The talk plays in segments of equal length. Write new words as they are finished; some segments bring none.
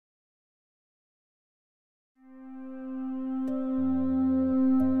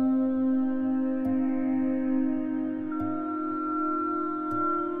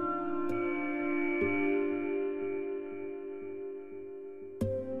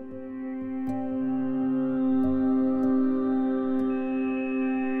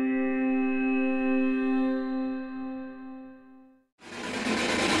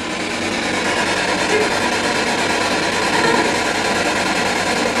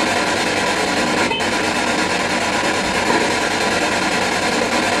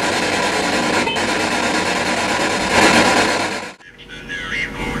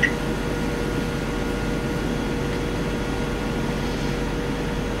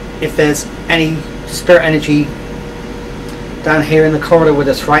if there's any spirit energy down here in the corridor with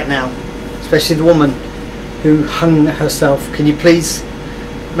us right now, especially the woman who hung herself. Can you please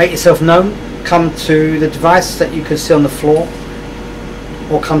make yourself known? Come to the device that you can see on the floor,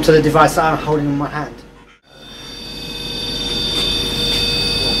 or come to the device that I'm holding in my hand.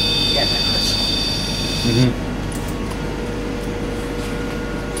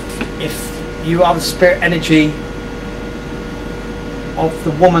 If you are the spirit energy of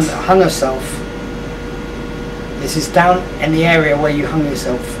the woman that hung herself, this is down in the area where you hung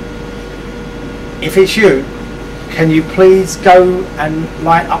yourself. If it's you, can you please go and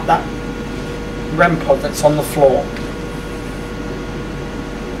light up that REM pod that's on the floor?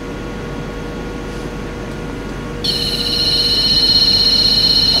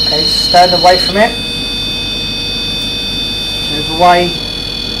 Okay, stand away from it. Move away.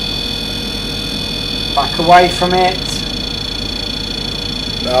 Back away from it.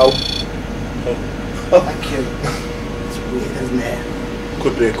 No. Thank you. It's weird, isn't it?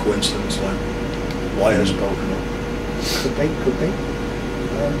 Could be a coincidence, like wires broken up. Could be, could be.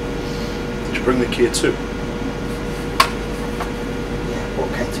 Did you bring the key too? Yeah, what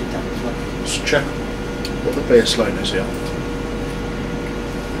K2 down as well. Just check what the baseline is here.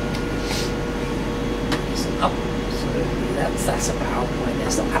 It's up, so that's a power point.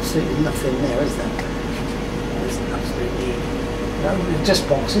 There's absolutely nothing there, is there? There's absolutely no, just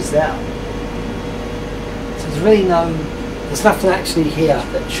boxes there. So there's really no, there's nothing actually here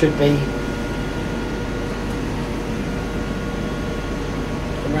that should be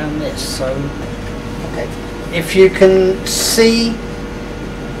around this. So, okay, if you can see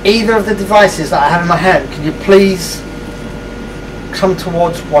either of the devices that I have in my hand, can you please come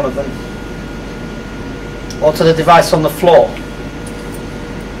towards one of them, or to the device on the floor?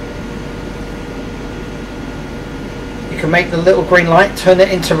 You can make the little green light, turn it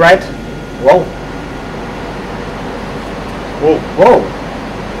into red. Whoa. Whoa. Whoa.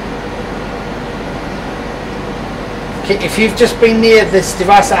 If you've just been near this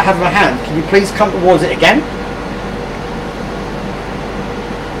device that I have in my hand, can you please come towards it again?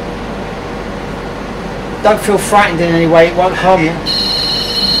 Don't feel frightened in any way, it won't harm you.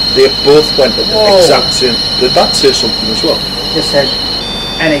 They both went at the exact same. Did that say something as well? Just said,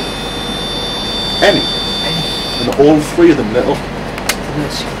 any. Any? And all three of them little? I don't know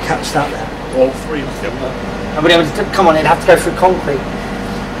if you can catch that there. All three of them? Nobody able to come on, it'd have to go through concrete.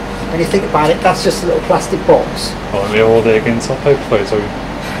 When you think about it, that's just a little plastic box. Oh, we're all there against our paper plates, are we?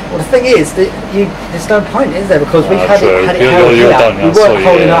 Well, the thing is, that there's no point, is there? Because we had it held here. Done, we weren't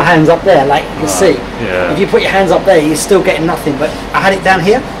holding our hands up there, like you can see. Yeah. If you put your hands up there, you're still getting nothing. But I had it down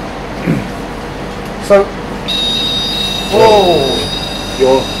here. So, whoa!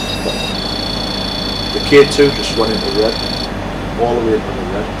 The K2 just went into red, all the way into the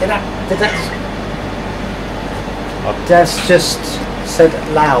red. Did that? That's just said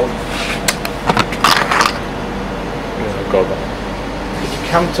loud. Yeah, I've got that.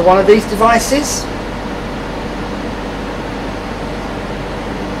 Come to one of these devices.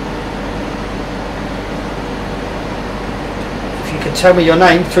 If you can tell me your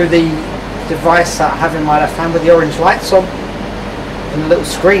name through the device that I have in my left hand with the orange lights on and the little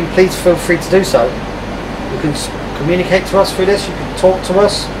screen, please feel free to do so. You can communicate to us through this, you can talk to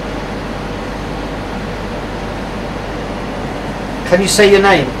us. Can you say your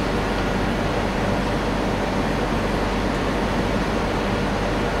name?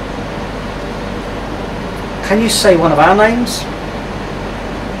 Can you say one of our names?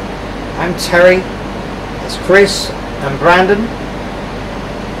 I'm Terry, that's Chris, and Brandon.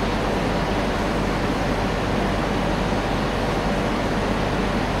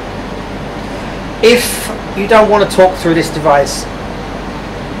 If you don't want to talk through this device,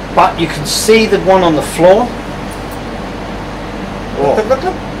 but you can see the one on the floor. Oh. Look.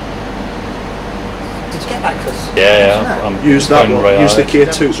 Did you get that, Chris? Yeah. Use that one. Right Use the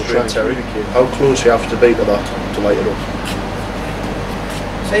K2 to try and communicate. How close you have to be to that to light it up?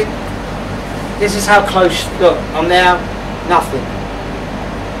 See? This is how close. Look, I'm now. Nothing.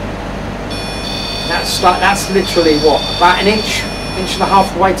 That's literally what, about an inch and a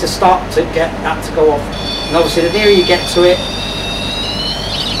half away to start to get that to go off. And obviously, the nearer you get to it,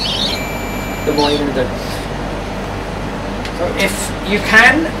 the more you're going to do. So if you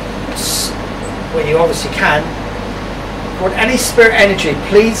can, well, you obviously can, with any spirit energy,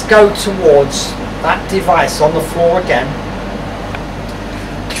 please go towards that device on the floor again.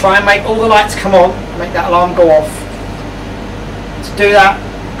 Try and make all the lights come on, make that alarm go off. To do that,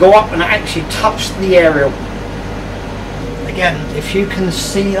 go up and actually touch the aerial. Again, if you can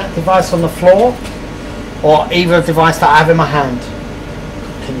see that device on the floor, or either device that I have in my hand.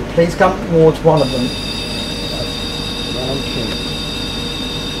 Can you please come towards one of them?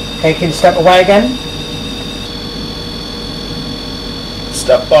 Okay, can you step away again?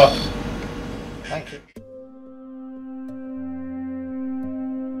 Step back.